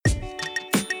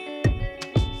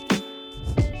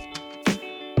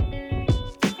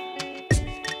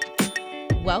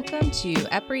Welcome to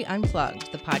EPRI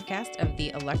Unplugged, the podcast of the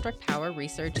Electric Power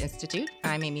Research Institute.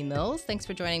 I'm Amy Mills. Thanks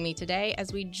for joining me today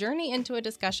as we journey into a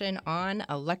discussion on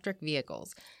electric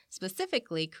vehicles,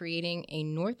 specifically creating a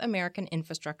North American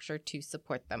infrastructure to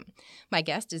support them. My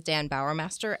guest is Dan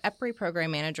Bowermaster, EPRI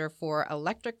Program Manager for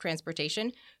Electric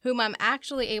Transportation, whom I'm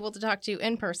actually able to talk to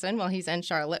in person while he's in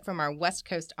Charlotte from our West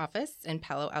Coast office in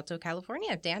Palo Alto,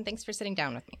 California. Dan, thanks for sitting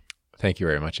down with me. Thank you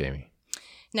very much, Amy.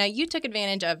 Now, you took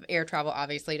advantage of air travel,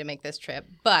 obviously, to make this trip,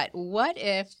 but what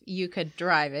if you could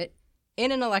drive it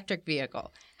in an electric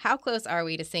vehicle? How close are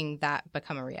we to seeing that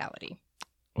become a reality?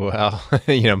 Well,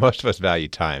 most of us value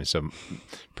time, so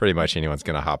pretty much anyone's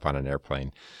going to hop on an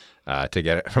airplane to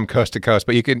get it from coast to coast.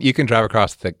 But you can drive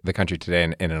across the country today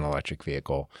in an electric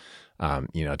vehicle.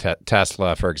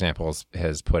 Tesla, for example,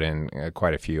 has put in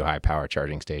quite a few high power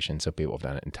charging stations. So people have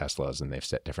done it in Teslas, and they've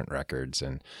set different records.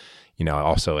 And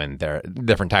also in their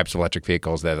different types of electric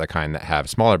vehicles, they're the kind that have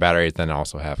smaller batteries, then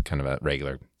also have kind of a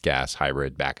regular gas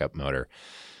hybrid backup motor.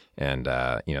 And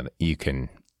you can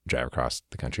drive across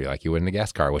the country like you would in a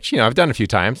gas car, which I've done a few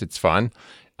times. It's fun,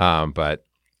 but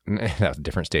that was a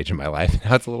different stage in my life.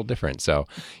 Now it's a little different. So,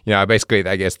 basically,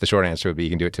 I guess the short answer would be you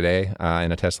can do it today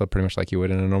in a Tesla pretty much like you would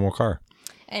in a normal car.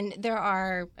 And there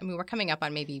are, we're coming up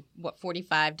on maybe,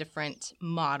 45 different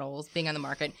models being on the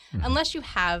market. Mm-hmm. Unless you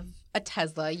have a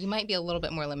Tesla, you might be a little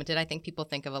bit more limited. I think people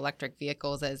think of electric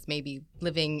vehicles as maybe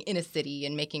living in a city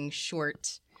and making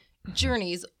short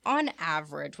journeys. On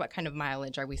average, what kind of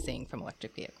mileage are we seeing from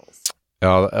electric vehicles?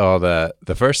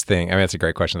 The first thing, that's a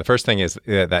great question. The first thing is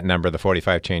that number, the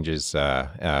 45 changes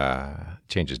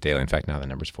daily. In fact, now the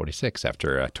number's 46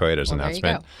 after Toyota's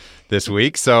announcement this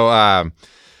week. So,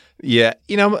 they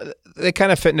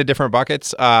kind of fit into different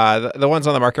buckets. The ones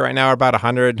on the market right now are about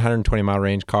 120 mile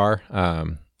range car.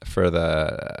 For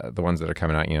the ones that are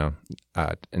coming out,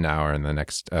 now or in the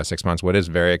next 6 months. What is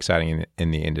very exciting in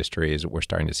the industry is we're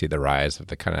starting to see the rise of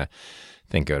the kind of,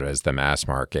 think of it as the mass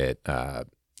market,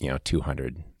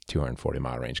 240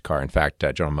 mile range car. In fact,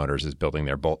 General Motors is building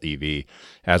their Bolt EV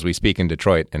as we speak in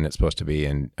Detroit, and it's supposed to be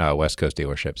in West Coast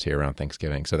dealerships here around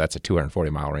Thanksgiving. So that's a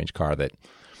 240 mile range car that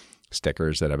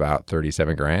stickers at about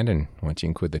 $37,000, and once you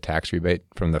include the tax rebate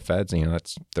from the feds,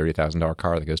 that's $30,000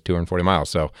 car that goes 240 miles.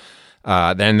 So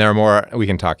then there are more. We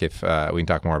can talk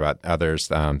more about others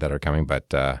that are coming, but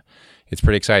it's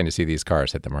pretty exciting to see these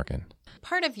cars hit the market.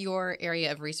 Part of your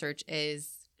area of research is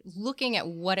looking at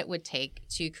what it would take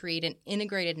to create an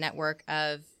integrated network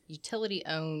of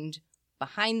utility-owned,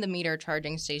 behind-the-meter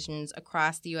charging stations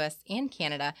across the U.S. and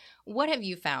Canada. What have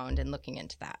you found in looking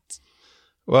into that?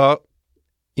 Well,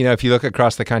 if you look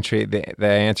across the country, the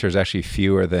answer is actually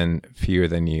fewer than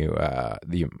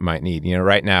you might need.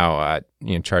 Right now,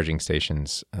 charging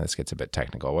stations. This gets a bit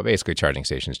technical. Well, basically, charging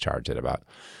stations charge at about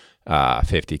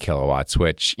 50 kilowatts,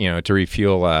 which to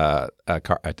refuel a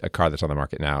car that's on the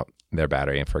market now, their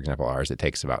battery, and for example ours, it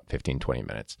takes about 15-20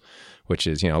 minutes, which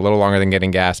is a little longer than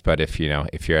getting gas. But if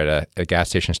you're at a gas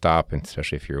station stop, and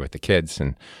especially if you're with the kids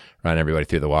and run everybody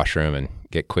through the washroom and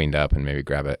get cleaned up and maybe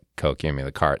grab a Coke,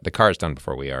 the car is done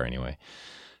before we are anyway.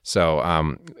 So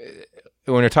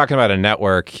when you're talking about a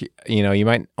network, you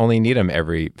might only need them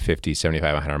every 50,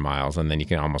 75, 100 miles, and then you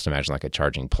can almost imagine like a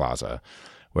charging plaza,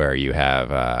 where you have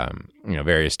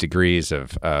various degrees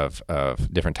of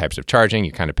different types of charging.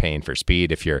 You're kind of paying for speed.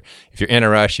 If you're in a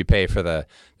rush, you pay for the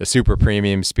super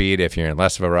premium speed. If you're in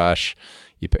less of a rush,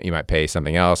 you might pay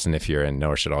something else. And if you're in no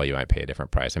rush at all, you might pay a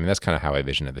different price. That's kind of how I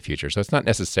vision the future. So it's not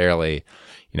necessarily,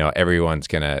 everyone's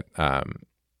gonna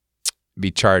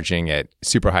be charging at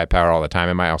super high power all the time.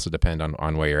 It might also depend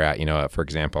on where you're at. For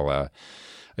example, a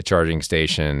charging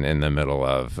station in the middle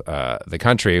of the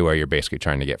country where you're basically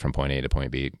trying to get from point A to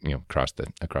point B, across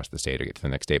the state or get to the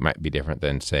next state might be different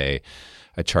than, say,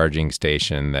 a charging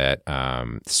station that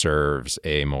serves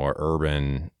a more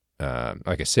urban,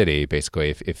 like a city. Basically,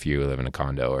 if you live in a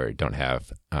condo or don't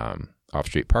have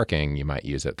off-street parking, you might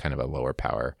use a kind of a lower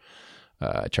power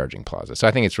charging plaza. So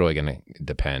I think it's really going to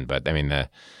depend. But the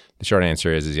short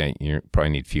answer is you probably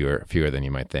need fewer than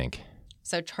you might think.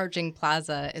 So charging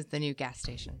plaza is the new gas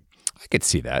station. I could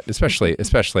see that, especially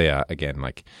again,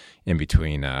 like in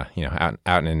between, out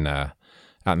in the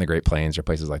Great Plains or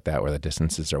places like that where the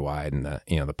distances are wide and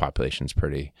the population's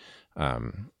pretty,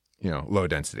 low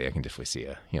density. I can definitely see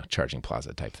a charging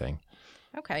plaza type thing.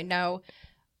 Okay, now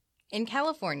in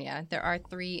California, there are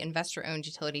 3 investor-owned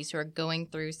utilities who are going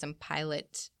through some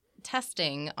pilot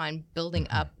testing on building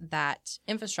up that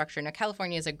infrastructure. Now,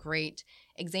 California is a great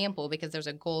example because there's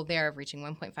a goal there of reaching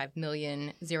 1.5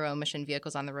 million zero-emission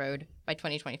vehicles on the road by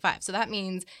 2025. So that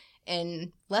means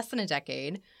in less than a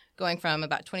decade, going from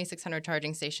about 2,600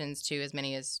 charging stations to as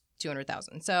many as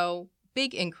 200,000. So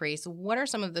big increase. What are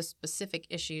some of the specific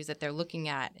issues that they're looking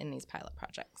at in these pilot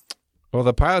projects? Well,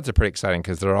 the pilots are pretty exciting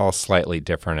because they're all slightly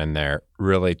different, and they're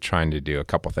really trying to do a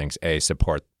couple things. A,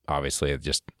 support, obviously,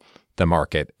 just the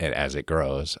market as it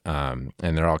grows, and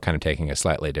they're all kind of taking a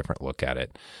slightly different look at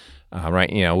it. Right?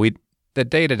 The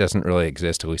data doesn't really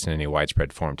exist, at least in any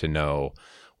widespread form, to know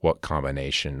what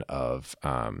combination of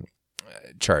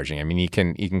charging. I mean, you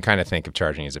can kind of think of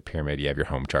charging as a pyramid. You have your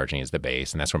home charging as the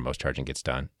base, and that's where most charging gets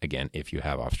done, again, if you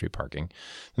have off-street parking.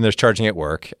 And there's charging at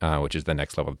work, which is the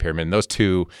next level of the pyramid. And those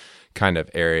two kind of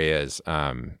areas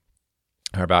are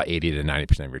about 80 to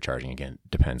 90% of your charging. Again,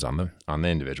 depends on the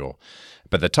individual.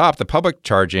 But the top, the public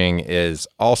charging, is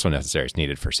also necessary. It's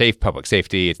needed for public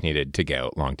safety. It's needed to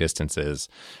go long distances.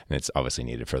 And it's obviously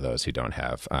needed for those who don't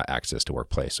have access to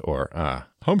workplace or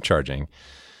home charging.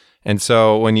 And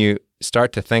so when you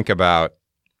start to think about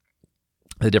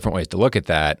the different ways to look at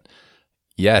that,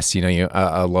 yes,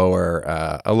 a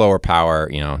lower power,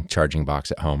 charging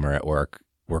box at home or at work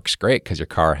works great because your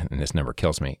car, and this number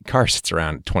kills me, car sits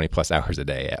around 20 plus hours a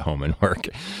day at home and work.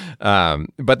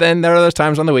 But then there are those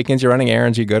times on the weekends you're running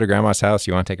errands, you go to grandma's house,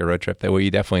 you want to take a road trip, that you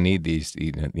definitely need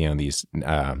these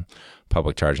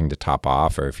public charging to top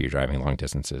off, or if you're driving long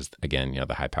distances, again,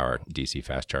 the high power DC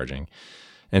fast charging.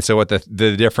 And so what the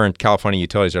different California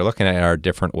utilities are looking at are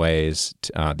different ways,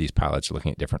 these pilots are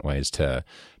looking at different ways to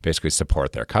basically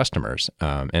support their customers.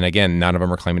 And again, none of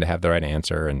them are claiming to have the right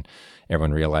answer, and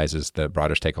everyone realizes, the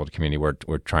broader stakeholder community,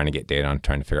 we're trying to get data on,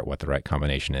 trying to figure out what the right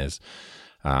combination is.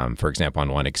 For example, on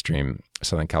one extreme,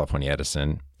 Southern California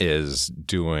Edison is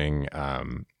doing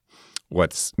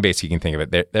what's basically, you can think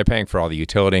of it, they're paying for all the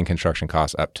utility and construction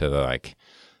costs up to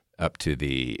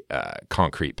the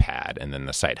concrete pad, and then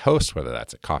the site host, whether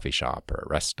that's a coffee shop or a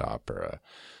rest stop or a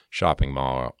shopping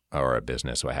mall or a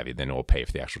business, what have you, then will pay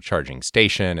for the actual charging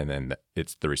station, and then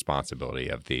it's the responsibility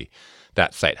of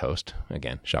that site host,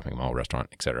 again, shopping mall, restaurant,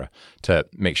 etc., to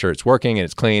make sure it's working and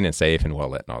it's clean and safe and well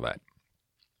lit and all that.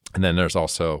 And then there's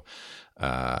also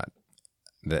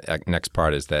the next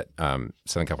part is that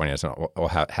Southern California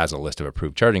has a list of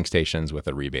approved charging stations with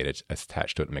a rebate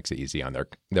attached to it. It makes it easy on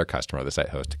their customer, the site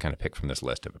host, to kind of pick from this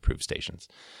list of approved stations.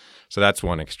 So that's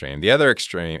one extreme. The other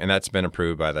extreme, and that's been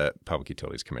approved by the Public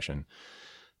Utilities Commission.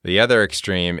 The other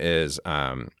extreme is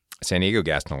San Diego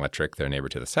Gas and Electric, their neighbor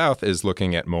to the south, is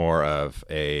looking at more of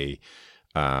a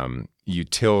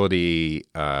utility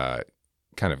kind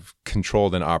of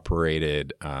controlled and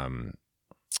operated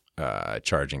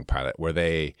charging pilot, where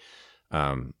they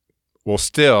will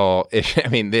still,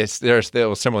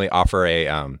 they'll similarly offer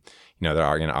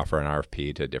they're going to offer an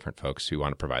RFP to different folks who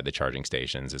want to provide the charging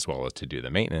stations as well as to do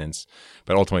the maintenance.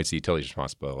 But ultimately, it's the utility's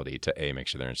responsibility to make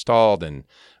sure they're installed and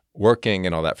working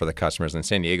and all that for the customers. And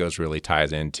San Diego's really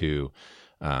ties into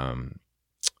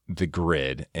the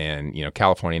grid, and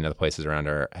California and other places around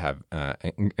have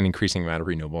an increasing amount of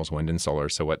renewables, wind and solar.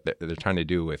 So what they're trying to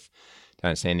do down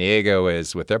in San Diego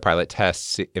is, with their pilot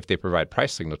tests, if they provide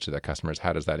price signals to their customers,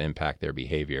 how does that impact their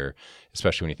behavior,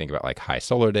 especially when you think about like high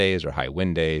solar days or high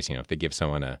wind days? If they give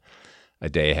someone a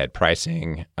day ahead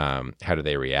pricing, how do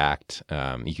they react?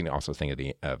 You can also think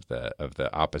of the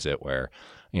opposite, where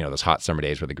those hot summer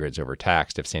days where the grid's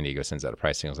overtaxed. If San Diego sends out a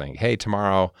price signal saying, "Hey,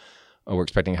 tomorrow we're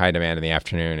expecting high demand in the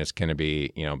afternoon. It's going to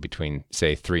be between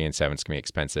say 3 and 7. It's going to be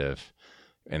expensive,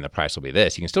 and the price will be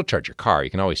this." You can still charge your car. You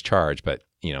can always charge, but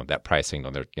that price signal,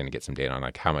 they're going to get some data on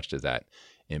like how much does that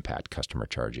impact customer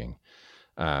charging.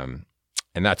 And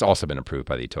that's also been approved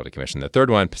by the Utility Commission. The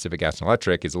third one, Pacific Gas and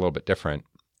Electric, is a little bit different.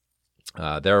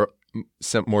 They're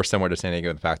more similar to San Diego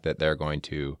in the fact that they're going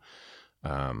to,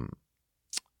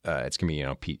 it's going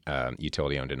to be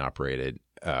utility owned and operated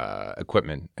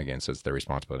equipment, again, so it's their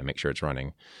responsibility to make sure it's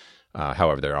running.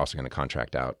 However, they're also going to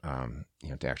contract out,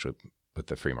 to actually with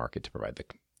the free market to provide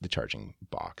the charging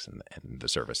box and the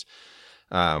service.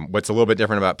 What's a little bit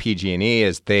different about PG&E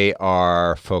is they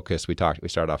are focused. We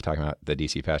started off talking about the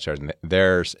DC fast charging.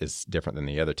 Theirs is different than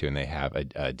the other two, and they have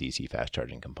a DC fast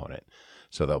charging component.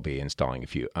 So they'll be installing a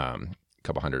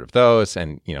couple hundred of those,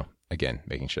 and again,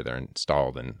 making sure they're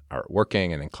installed and are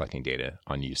working, and then collecting data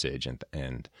on usage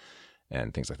and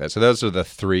things like that. So those are the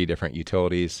three different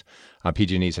utilities.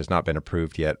 PG&E has not been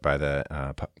approved yet by the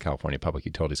California Public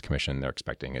Utilities Commission. They're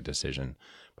expecting a decision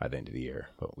by the end of the year,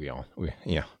 but we're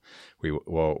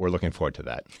looking forward to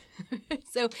that.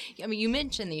 So, you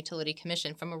mentioned the Utility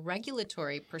Commission. From a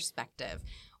regulatory perspective,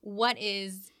 what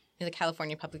is the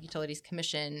California Public Utilities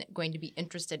Commission going to be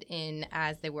interested in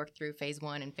as they work through phase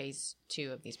 1 and phase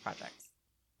 2 of these projects?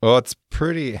 Well, it's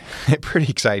pretty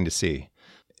exciting to see.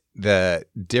 the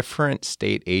different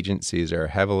state agencies are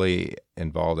heavily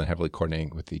involved and heavily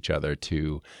coordinating with each other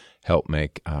to help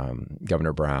make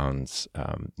Governor Brown's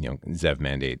ZEV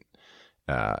mandate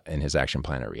and his action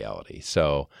plan a reality.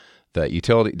 So the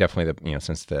utility, definitely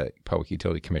since the Public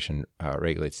Utility Commission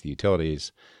regulates the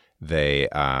utilities, they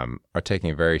are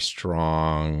taking a very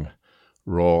strong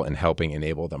role in helping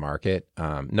enable the market.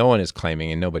 No one is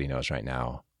claiming, and nobody knows right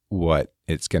now, what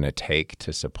it's going to take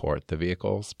to support the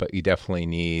vehicles, but you definitely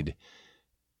need,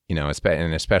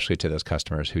 and especially to those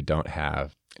customers who don't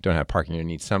have parking, you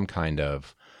need some kind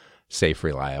of safe,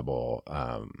 reliable,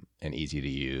 and easy to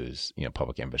use,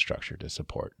 public infrastructure to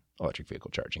support electric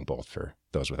vehicle charging, both for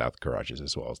those without garages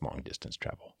as well as long distance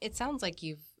travel. It sounds like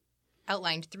you've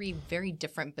outlined 3 very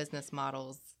different business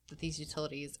models that these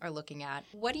utilities are looking at.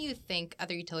 What do you think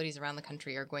other utilities around the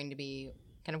country are going to be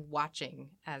kind of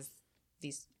watching as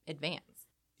these advance?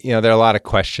 There are a lot of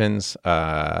questions.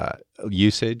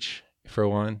 Usage, for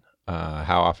one.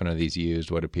 How often are these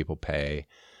used? What do people pay?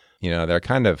 There are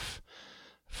kind of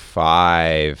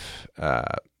 5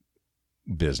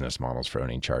 business models for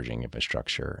owning charging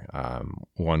infrastructure.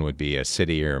 One would be a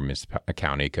city or a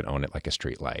county could own it like a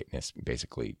street light. And it's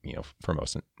basically, for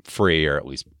most free, or at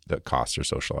least the costs are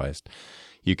socialized.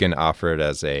 You can offer it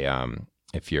as a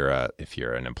if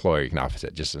you're an employer, you can offer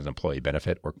it just as an employee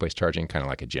benefit, workplace charging, kind of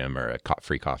like a gym or a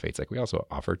free coffee. It's like we also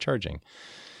offer charging.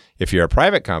 If you're a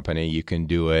private company, you can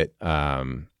do it.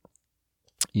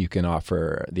 You can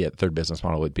offer, the third business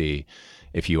model would be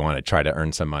if you want to try to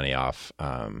earn some money off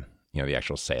the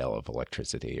actual sale of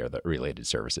electricity or the related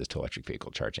services to electric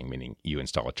vehicle charging, meaning you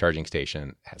install a charging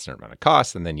station, has a certain amount of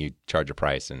costs, and then you charge a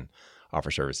price and offer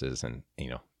services, and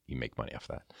you make money off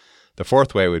that. The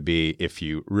fourth way would be if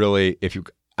you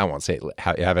I won't say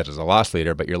have it as a loss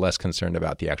leader, but you're less concerned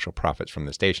about the actual profits from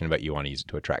the station, but you want to use it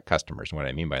to attract customers. And what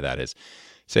I mean by that is,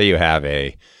 say you have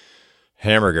a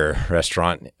hamburger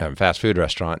restaurant, fast food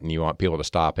restaurant, and you want people to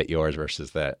stop at yours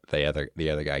versus the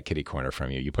other guy kitty corner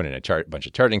from you. You put in a bunch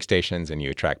of charging stations and you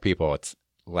attract people. It's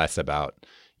less about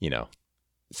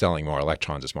selling more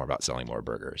electrons. It's more about selling more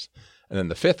burgers. And then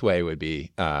the fifth way would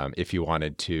be if you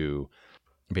wanted to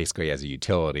basically as a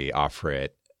utility offer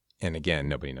it. And again,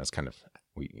 nobody knows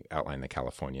we outlined the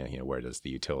California, where does the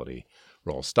utility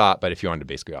role stop? But if you wanted to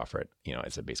basically offer it,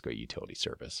 as basically a utility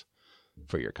service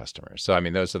for your customers. So,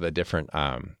 those are the different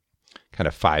kind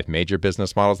of 5 major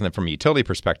business models. And then from a utility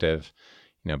perspective,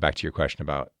 back to your question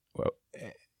about,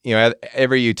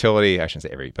 every utility, I shouldn't say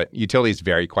every, but utilities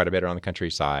vary quite a bit around the country,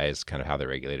 size, kind of how they're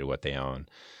regulated, what they own.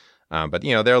 But,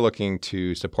 they're looking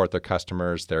to support their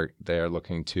customers. They're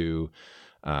looking to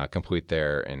complete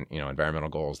their environmental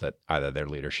goals that either their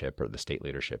leadership or the state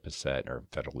leadership has set, or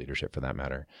federal leadership for that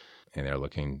matter. And they're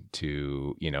looking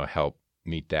to, help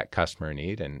meet that customer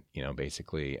need and,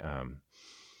 basically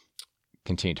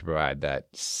continue to provide that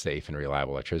safe and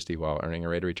reliable electricity while earning a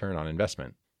rate of return on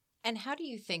investment. And how do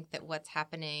you think that what's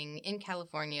happening in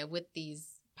California with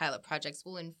these pilot projects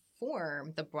will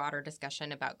inform the broader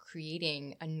discussion about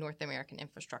creating a North American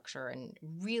infrastructure and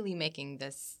really making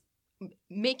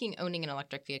owning an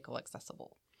electric vehicle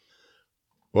accessible?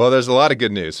 Well, there's a lot of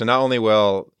good news. So not only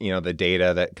will, the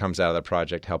data that comes out of the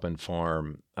project help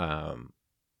inform,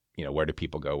 where do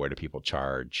people go? Where do people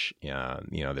charge?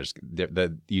 There's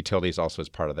the utilities also, as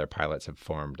part of their pilots, have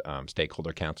formed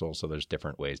stakeholder councils. So there's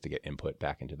different ways to get input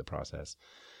back into the process.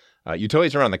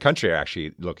 Utilities around the country are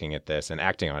actually looking at this and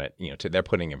acting on it. They're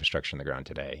putting infrastructure in the ground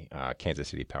today. Kansas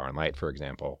City Power and Light, for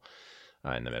example,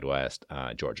 in the Midwest,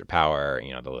 Georgia Power.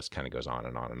 The list kind of goes on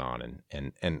and on and on.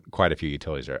 And quite a few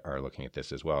utilities are looking at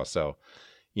this as well. So,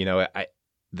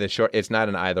 it's not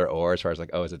an either or as far as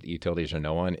like, is it the utilities or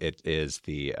no one? It is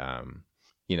the,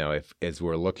 if as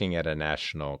we're looking at a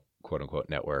national quote unquote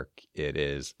network, it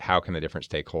is how can the different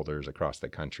stakeholders across the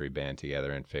country band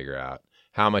together and figure out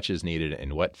how much is needed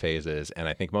in what phases. And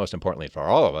I think most importantly for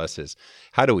all of us is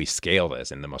how do we scale this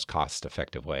in the most cost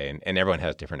effective way? And everyone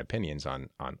has different opinions on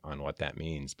what that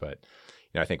means. But,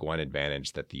 I think one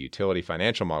advantage that the utility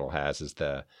financial model has is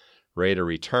the rate of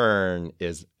return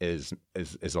is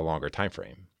a longer time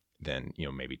frame than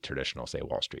maybe traditional, say,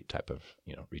 Wall Street type of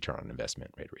return on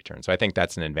investment rate of return. So I think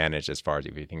that's an advantage as far as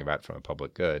if you think about it from a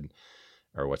public good,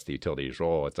 or what's the utility's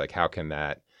role. It's like how can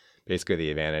that basically the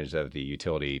advantage of the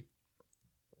utility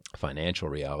financial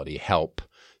reality help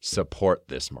support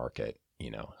this market.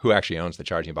 Who actually owns the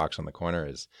charging box on the corner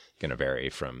is going to vary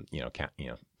from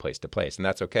place to place, and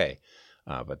that's okay.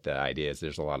 But the idea is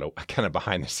there's a lot of kind of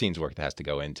behind the scenes work that has to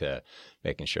go into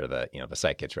making sure that, the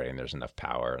site gets ready and there's enough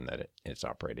power and that it's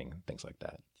operating, things like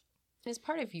that. As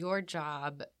part of your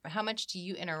job, how much do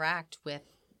you interact with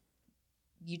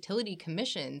utility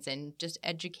commissions and just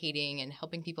educating and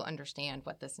helping people understand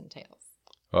what this entails?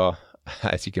 Well,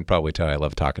 as you can probably tell, I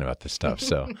love talking about this stuff.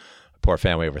 So poor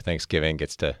family over Thanksgiving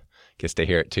gets to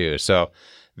hear it too. So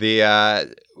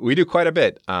we do quite a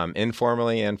bit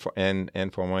informally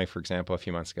and formally. For example, a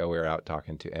few months ago, we were out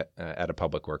talking at a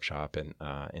public workshop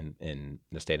in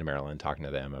the state of Maryland, talking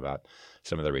to them about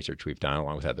some of the research we've done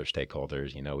along with other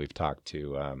stakeholders. We've talked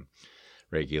to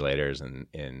regulators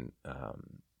in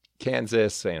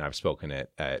Kansas, and I've spoken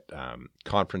at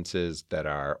conferences that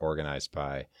are organized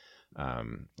by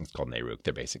it's called NARUC.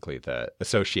 They're basically the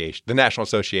National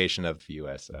Association of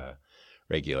U.S.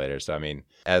 Regulators. So, I mean,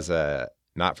 as a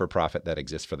not-for-profit that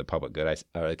exists for the public good,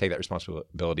 I take that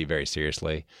responsibility very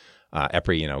seriously.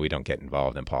 EPRI, we don't get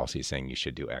involved in policy saying you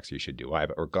should do X or you should do Y,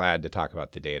 but we're glad to talk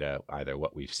about the data, either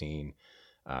what we've seen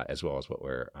as well as what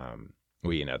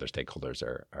we and other stakeholders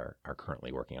are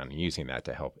currently working on and using that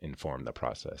to help inform the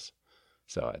process.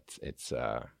 So it's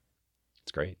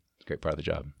great. It's a great part of the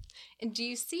job. And do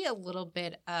you see a little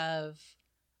bit of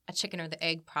a chicken or the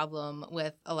egg problem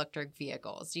with electric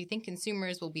vehicles? Do you think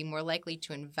consumers will be more likely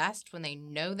to invest when they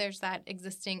know there's that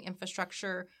existing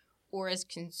infrastructure, or is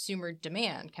consumer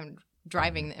demand kind of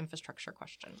driving the infrastructure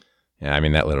question? Yeah, I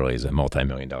mean, that literally is a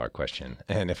multi-million-dollar question.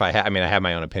 And if I have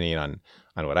my own opinion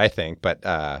on what I think, but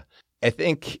I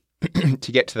think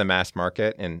to get to the mass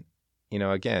market, and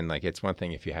again, like, it's one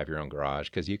thing if you have your own garage,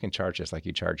 because you can charge just like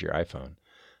you charge your iPhone.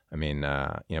 I mean,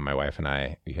 my wife and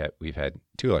I, we've had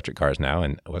 2 electric cars now,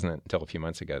 and it wasn't until a few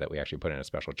months ago that we actually put in a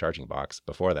special charging box.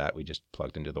 Before that, we just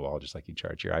plugged into the wall just like you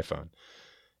charge your iPhone.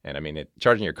 And I mean,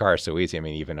 charging your car is so easy. I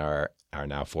mean, even our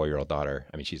now 4-year-old daughter,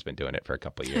 I mean, she's been doing it for a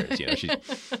couple of years. She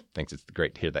thinks it's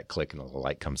great to hear that click and the little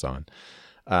light comes on.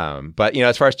 But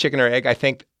as far as chicken or egg, I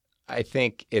think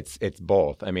it's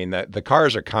both. I mean, the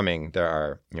cars are coming. There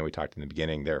are, we talked in the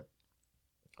beginning, there are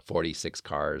 46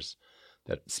 cars,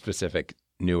 that specific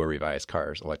newer revised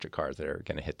cars, electric cars, that are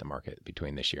going to hit the market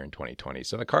between this year and 2020.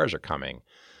 So the cars are coming,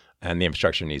 and the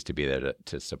infrastructure needs to be there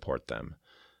to support them.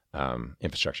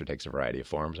 Infrastructure takes a variety of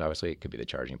forms. Obviously, it could be the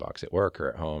charging box at work or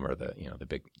at home, or the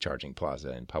big charging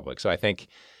plaza in public. So I think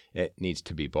it needs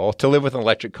to be both. To live with an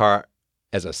electric car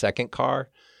as a second car,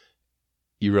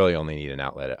 you really only need an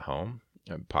outlet at home,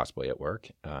 possibly at work,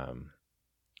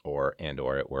 or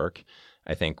at work.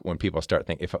 I think when people start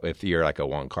thinking, if you're like a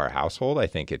 1-car household, I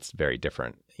think it's very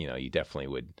different. You definitely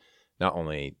would not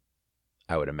only,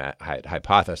 I would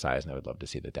hypothesize, and I would love to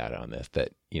see the data on this,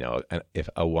 that, if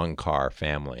a 1-car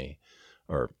family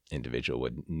or individual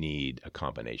would need a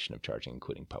combination of charging,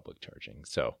 including public charging.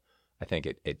 So I think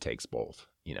it takes both,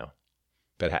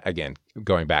 But again,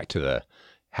 going back to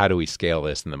how do we scale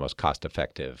this in the most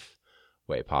cost-effective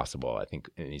way possible, I think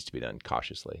it needs to be done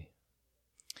cautiously.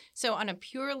 So on a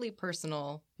purely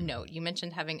personal note, you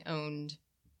mentioned having owned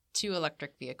 2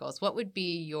 electric vehicles. What would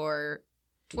be your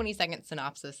 20-second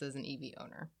synopsis as an EV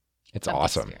owner? It's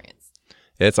awesome.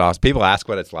 It's awesome. People ask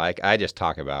what it's like. I just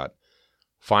talk about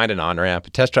find an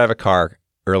on-ramp, test drive a car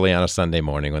early on a Sunday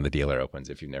morning when the dealer opens,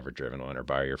 if you've never driven one, or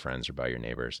by your friends or by your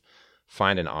neighbors.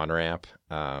 Find an on-ramp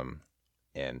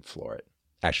and floor it.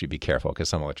 Actually, be careful, because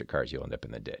some electric cars, you'll end up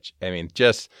in the ditch. I mean,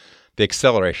 just the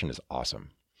acceleration is awesome.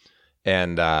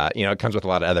 And, it comes with a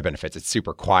lot of other benefits. It's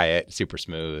super quiet, super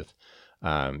smooth.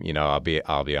 I'll be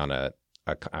on I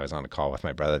was on a call with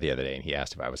my brother the other day, and he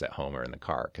asked if I was at home or in the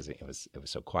car, because it was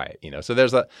so quiet, So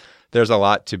there's a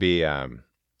lot to be, I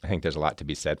think there's a lot to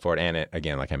be said for it. And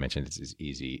again, like I mentioned, it's as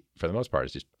easy for the most part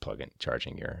as just plug in,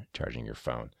 charging your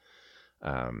phone.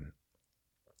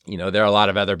 There are a lot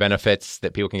of other benefits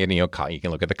that people can get. You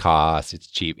can look at the cost. It's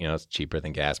cheap. It's cheaper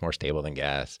than gas, more stable than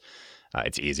gas.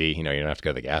 It's easy. You don't have to go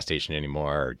to the gas station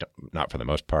anymore, or not for the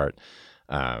most part.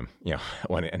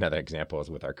 Another example is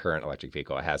with our current electric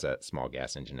vehicle. It has a small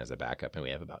gas engine as a backup, and we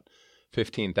have about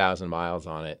 15,000 miles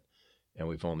on it, and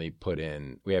we haven't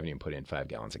even put in 5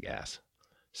 gallons of gas.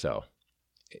 So,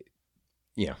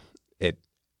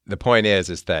 the point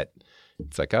is that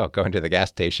it's like, oh, going to the gas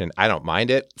station. I don't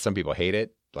mind it. Some people hate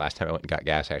it. The last time I went and got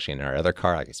gas, actually, in our other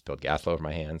car, I spilled gas all over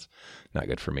my hands. Not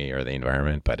good for me or the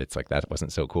environment, but it's like, that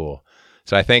wasn't so cool.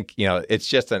 So I think, it's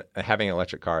just having an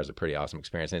electric car is a pretty awesome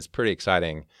experience. And it's pretty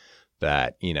exciting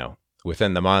that,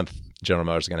 within the month, General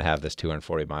Motors is going to have this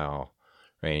 240-mile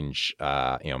range,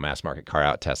 mass market car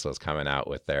out. Tesla's coming out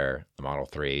with their Model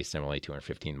 3, similarly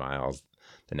 215 miles.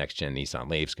 The next gen Nissan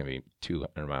Leaf is going to be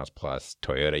 200 miles plus.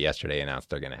 Toyota yesterday announced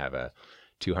they're going to have a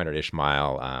 200-ish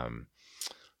mile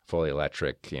fully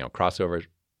electric,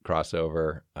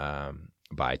 crossover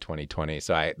by 2020.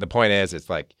 So the point is, it's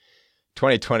like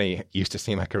 2020 used to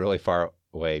seem like a really far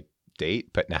away date,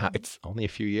 but now it's only a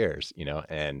few years,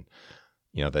 and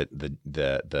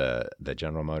the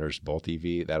General Motors Bolt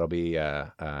EV, that'll be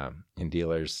in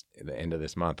dealers at the end of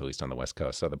this month, at least on the West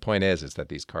Coast. So the point is that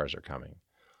these cars are coming,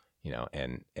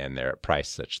 and they're at price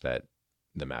such that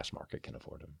the mass market can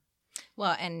afford them.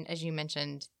 Well, and as you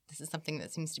mentioned, this is something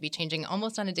that seems to be changing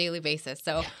almost on a daily basis.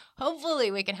 So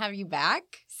hopefully we can have you back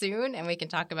soon and we can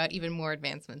talk about even more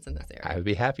advancements in this area. I would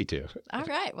be happy to. All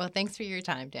right. Well, thanks for your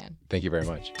time, Dan. Thank you very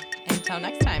much. Until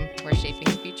next time, we're shaping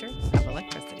the future of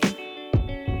electricity.